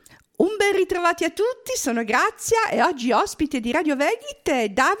Ben ritrovati a tutti, sono Grazia e oggi ospite di Radio Vegit è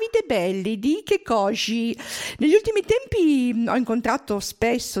Davide Belli di Kekoji. Negli ultimi tempi ho incontrato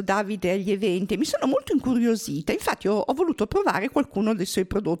spesso Davide agli eventi e mi sono molto incuriosita, infatti ho voluto provare qualcuno dei suoi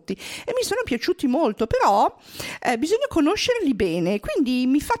prodotti e mi sono piaciuti molto, però bisogna conoscerli bene, quindi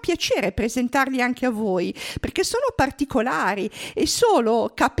mi fa piacere presentarli anche a voi perché sono particolari e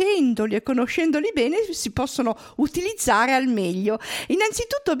solo capendoli e conoscendoli bene si possono utilizzare al meglio.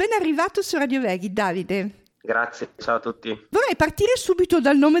 Innanzitutto ben arrivato su Radio Veghi, Davide. Grazie, ciao a tutti. Vorrei partire subito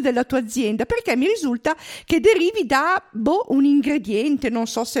dal nome della tua azienda perché mi risulta che derivi da un ingrediente, non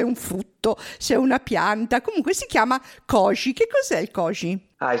so se è un frutto, se è una pianta, comunque si chiama koji. Che cos'è il koji?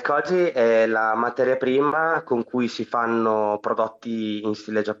 Il koji è la materia prima con cui si fanno prodotti in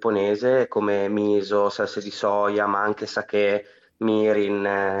stile giapponese come miso, salse di soia, ma anche sake, mirin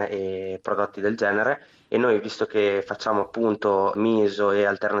e prodotti del genere. E noi, visto che facciamo appunto miso e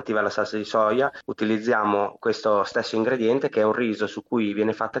alternative alla salsa di soia, utilizziamo questo stesso ingrediente che è un riso su cui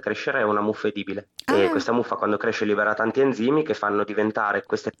viene fatta crescere una muffa edibile. E questa muffa quando cresce libera tanti enzimi che fanno diventare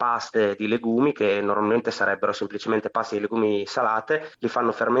queste paste di legumi che normalmente sarebbero semplicemente paste di legumi salate, li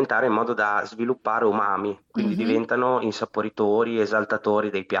fanno fermentare in modo da sviluppare umami, quindi diventano insaporitori, esaltatori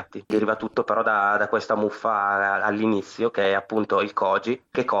dei piatti. Deriva tutto però da questa muffa all'inizio che è appunto il koji,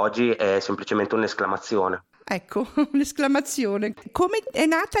 che koji è semplicemente un'esclamazione. Ecco, un'esclamazione. Come è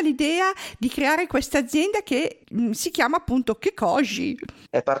nata l'idea di creare questa azienda che si chiama appunto Kekoji?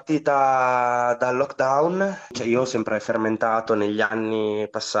 È partita dal lockdown, io ho sempre fermentato negli anni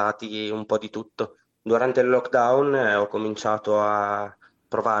passati un po' di tutto. Durante il lockdown ho cominciato a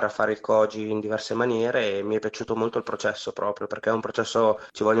provare a fare il koji in diverse maniere e mi è piaciuto molto il processo proprio perché è un processo,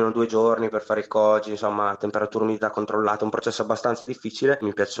 ci vogliono 2 giorni per fare il koji, insomma temperatura umidità controllata, è un processo abbastanza difficile.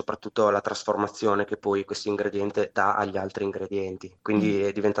 Mi piace soprattutto la trasformazione che poi questo ingrediente dà agli altri ingredienti, quindi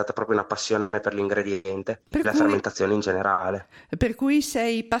è diventata proprio una passione per l'ingrediente, la fermentazione in generale. Per cui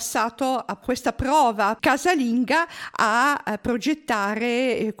sei passato a questa prova casalinga a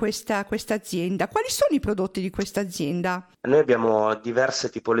progettare questa azienda. Quali sono i prodotti di questa azienda? Noi abbiamo diverse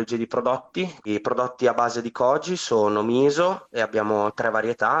tipologie di prodotti. I prodotti a base di koji sono miso e abbiamo 3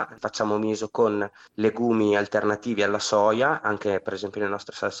 varietà. Facciamo miso con legumi alternativi alla soia, anche per esempio le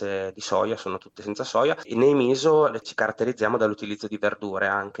nostre salse di soia sono tutte senza soia. E nei miso ci caratterizziamo dall'utilizzo di verdure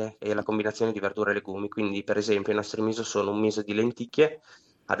anche e la combinazione di verdure e legumi. Quindi per esempio i nostri miso sono un miso di lenticchie.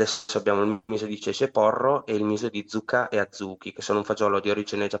 Adesso abbiamo il miso di cece e porro e il miso di zucca e azuki, che sono un fagiolo di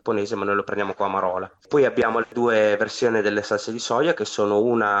origine giapponese, ma noi lo prendiamo qua a Marola. Poi abbiamo le 2 versioni delle salse di soia, che sono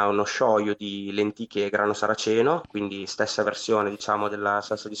uno shoyu di lenticchie e grano saraceno, quindi stessa versione, diciamo, della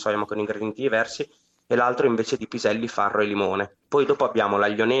salsa di soia, ma con ingredienti diversi, e l'altro invece di piselli, farro e limone. Poi dopo abbiamo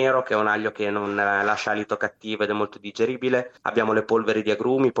l'aglio nero, che è un aglio che non lascia alito cattivo ed è molto digeribile. Abbiamo le polveri di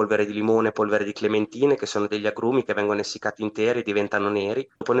agrumi, polvere di limone, polvere di clementine, che sono degli agrumi che vengono essiccati interi e diventano neri.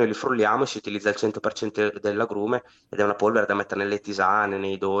 Dopo noi li frulliamo e si utilizza il 100% dell'agrume ed è una polvere da mettere nelle tisane,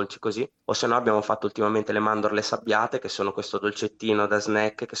 nei dolci, così. O se no abbiamo fatto ultimamente le mandorle sabbiate, che sono questo dolcettino da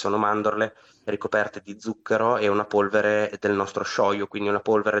snack, che sono mandorle ricoperte di zucchero e una polvere del nostro shoyu, quindi una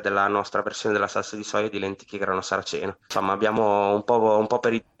polvere della nostra versione della salsa di soia di lenticchie e grano saraceno. Insomma, abbiamo un po'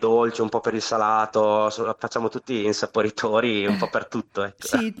 per il dolce, un po' per il salato, facciamo tutti insaporitori, un po' per tutto. Ecco.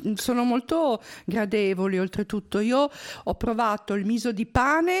 Sì, sono molto gradevoli oltretutto. Io ho provato il miso di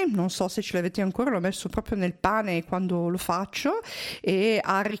pane, non so se ce l'avete ancora, l'ho messo proprio nel pane quando lo faccio e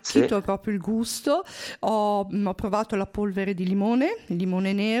ha arricchito proprio il gusto. Ho provato la polvere di limone, il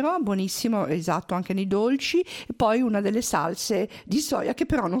limone nero, buonissimo, esatto, anche nei dolci, e poi una delle salse di soia che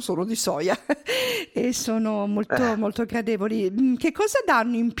però non sono di soia e sono molto gradevoli. Che cosa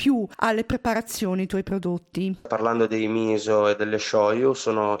danno in più alle preparazioni i tuoi prodotti? Parlando dei miso e delle shoyu,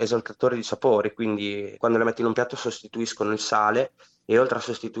 sono esaltatori di sapori, quindi quando le metti in un piatto sostituiscono il sale e oltre a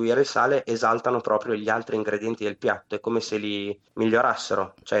sostituire il sale esaltano proprio gli altri ingredienti del piatto, è come se li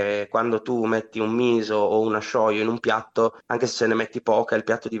migliorassero, cioè quando tu metti un miso o una shoyu in un piatto, anche se ce ne metti poca, il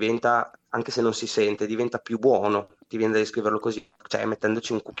piatto diventa, anche se non si sente, diventa più buono, ti viene da descriverlo così, cioè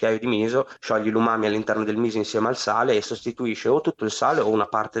mettendoci un cucchiaio di miso, sciogli l'umami all'interno del miso insieme al sale e sostituisce o tutto il sale o una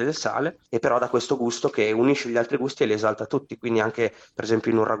parte del sale, e però dà questo gusto che unisce gli altri gusti e li esalta tutti, quindi anche per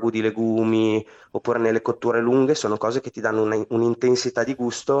esempio in un ragù di legumi oppure nelle cotture lunghe sono cose che ti danno un'intensità di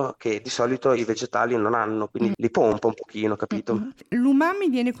gusto che di solito i vegetali non hanno, quindi li pompa un pochino, capito? L'umami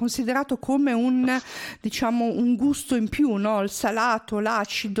viene considerato come diciamo, un gusto in più, no? Il salato,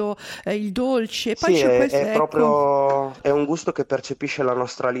 l'acido, il dolce. Poi Sì, c'è questo, è proprio è un gusto che percepisce la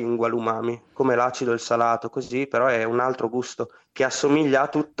nostra lingua, l'umami, come l'acido e il salato, così, però è un altro gusto. che assomiglia a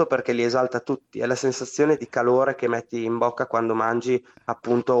tutto perché li esalta tutti. È la sensazione di calore che metti in bocca quando mangi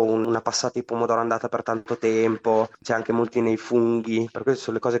appunto una passata di pomodoro andata per tanto tempo, c'è anche molti nei funghi, per questo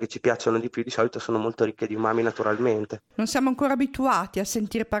sono le cose che ci piacciono di più, di solito sono molto ricche di umami naturalmente. Non siamo ancora abituati a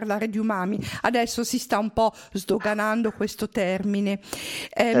sentire parlare di umami, adesso si sta un po' sdoganando questo termine.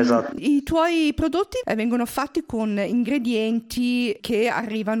 Esatto. I tuoi prodotti vengono fatti con ingredienti che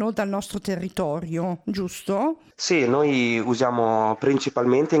arrivano dal nostro territorio, giusto? Sì, noi usiamo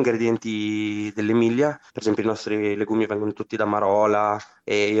principalmente ingredienti dell'Emilia, per esempio i nostri legumi vengono tutti da Marola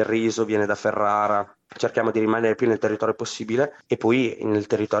e il riso viene da Ferrara. Cerchiamo di rimanere più nel territorio possibile e poi nel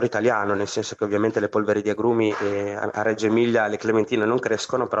territorio italiano, nel senso che ovviamente le polveri di agrumi a Reggio Emilia le clementine non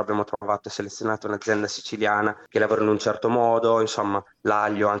crescono, però abbiamo trovato e selezionato un'azienda siciliana che lavora in un certo modo, insomma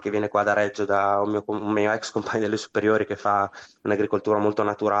l'aglio anche viene qua da Reggio da un mio ex compagno delle superiori che fa un'agricoltura molto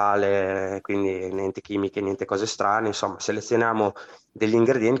naturale, quindi niente chimiche, niente cose strane, insomma, selezioniamo degli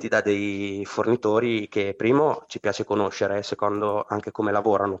ingredienti da dei fornitori che primo ci piace conoscere e secondo anche come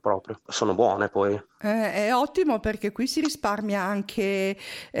lavorano proprio. Sono buone poi. È ottimo perché qui si risparmia anche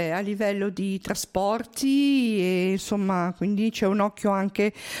a livello di trasporti e insomma, quindi c'è un occhio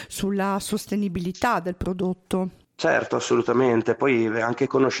anche sulla sostenibilità del prodotto. Certo, assolutamente. Poi anche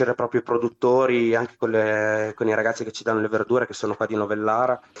conoscere proprio i produttori, anche con i ragazzi che ci danno le verdure, che sono qua di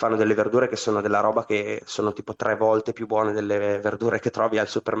Novellara, fanno delle verdure che sono della roba che sono tipo 3 volte più buone delle verdure che trovi al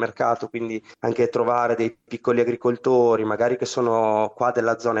supermercato. Quindi anche trovare dei piccoli agricoltori, magari che sono qua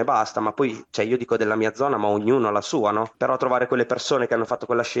della zona e basta, ma poi, cioè io dico della mia zona, ma ognuno ha la sua, no? Però trovare quelle persone che hanno fatto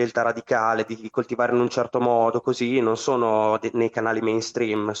quella scelta radicale di coltivare in un certo modo, così, non sono nei canali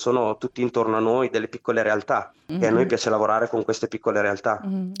mainstream, sono tutti intorno a noi, delle piccole realtà. E a noi Mm-mm. piace lavorare con queste piccole realtà.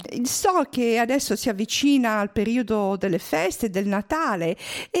 So che adesso si avvicina al periodo delle feste, del Natale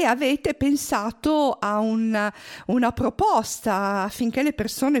e avete pensato a una proposta affinché le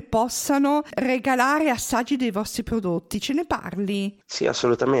persone possano regalare assaggi dei vostri prodotti. Ce ne parli? Sì,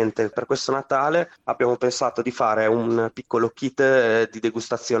 assolutamente. Per questo Natale abbiamo pensato di fare un piccolo kit di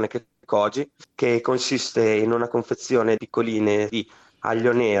degustazione Kekoji che consiste in una confezione piccoline di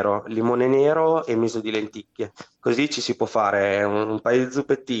aglio nero, limone nero e miso di lenticchie. Così ci si può fare un paio di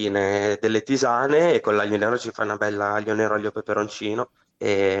zuppettine, delle tisane e con l'aglio nero ci fa una bella aglio nero, aglio peperoncino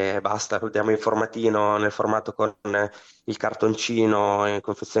e basta. Lo diamo in formatino nel formato con il cartoncino in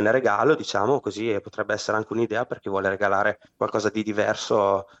confezione regalo, diciamo così, e potrebbe essere anche un'idea per chi vuole regalare qualcosa di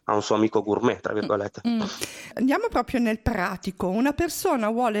diverso a un suo amico gourmet, tra virgolette. Mm. Andiamo proprio nel pratico. Una persona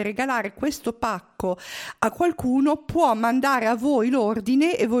vuole regalare questo pacco a qualcuno, può mandare a voi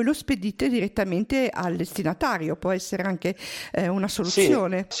l'ordine e voi lo spedite direttamente al destinatario. Può essere anche una Sì,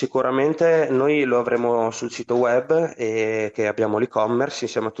 soluzione. sicuramente noi lo avremo sul sito web e che abbiamo l'e-commerce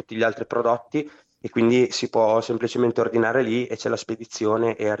insieme a tutti gli altri prodotti e quindi si può semplicemente ordinare lì e c'è la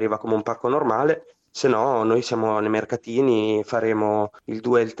spedizione e arriva come un pacco normale. Se no, noi siamo nei mercatini, faremo il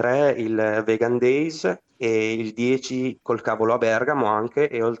 2 e il 3, il Vegan Days e il 10 col cavolo a Bergamo anche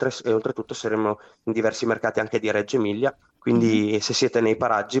e oltretutto saremo in diversi mercati anche di Reggio Emilia. Mhm. Quindi se siete nei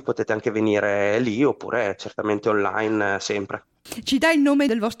paraggi potete anche venire lì oppure certamente online sempre. Ci dai il nome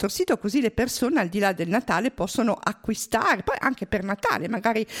del vostro sito così le persone al di là del Natale possono acquistare, poi anche per Natale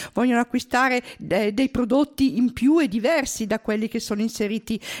magari vogliono acquistare dei prodotti in più e diversi da quelli che sono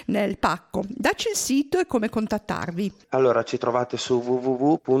inseriti nel pacco. Dacci il sito e come contattarvi. Allora ci trovate su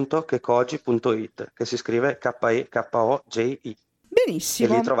www.kekoji.it che si scrive Kekoji e lì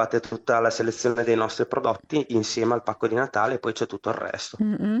Benissimo. trovate tutta la selezione dei nostri prodotti insieme al pacco di Natale e poi c'è tutto il resto.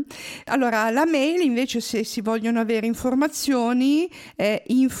 Mm-mm. Allora, la mail invece se si vogliono avere informazioni è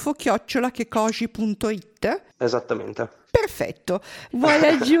info@kekoji.it. Esattamente. Perfetto. Vuoi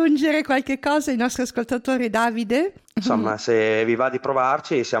aggiungere qualche cosa ai nostri ascoltatori, Davide? Insomma, se vi va di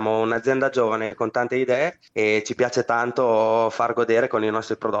provarci, siamo un'azienda giovane con tante idee e ci piace tanto far godere con i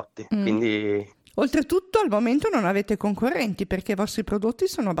nostri prodotti. Mm. Quindi Oltretutto al momento non avete concorrenti perché i vostri prodotti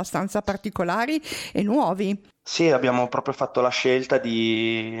sono abbastanza particolari e nuovi. sì, abbiamo proprio fatto la scelta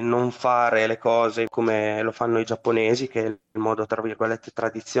di non fare le cose come lo fanno i giapponesi, che è il modo, tra virgolette,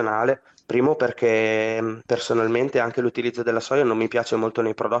 tradizionale. Primo perché personalmente anche l'utilizzo della soia non mi piace molto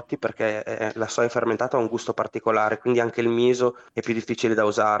nei prodotti perché la soia fermentata ha un gusto particolare, quindi anche il miso è più difficile da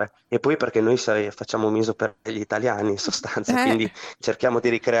usare. E poi perché noi facciamo miso per gli italiani in sostanza, Eh, quindi cerchiamo di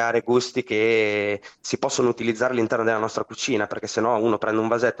ricreare gusti che si possono utilizzare all'interno della nostra cucina, perché se no uno prende un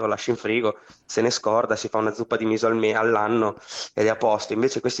vasetto, lo lascia in frigo, se ne scorda, si fa una zuppa di miso all'anno ed è a posto.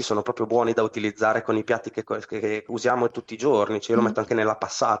 Invece questi sono proprio buoni da utilizzare con i piatti che usiamo tutti i giorni. Cioè, io lo mm. metto anche nella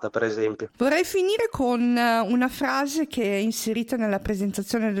passata, per esempio. Vorrei finire con una frase che è inserita nella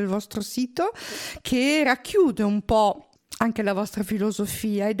presentazione del vostro sito che racchiude un po' anche la vostra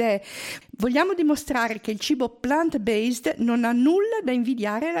filosofia, ed è: vogliamo dimostrare che il cibo plant-based non ha nulla da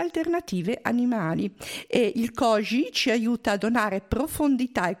invidiare alle alternative animali, e il Koji ci aiuta a donare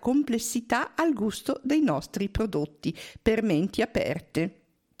profondità e complessità al gusto dei nostri prodotti per menti aperte.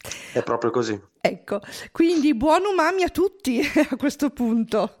 È proprio così. Ecco, quindi buon umami a tutti a questo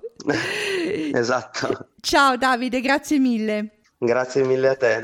punto. Esatto. Ciao Davide, grazie mille. Grazie mille a te.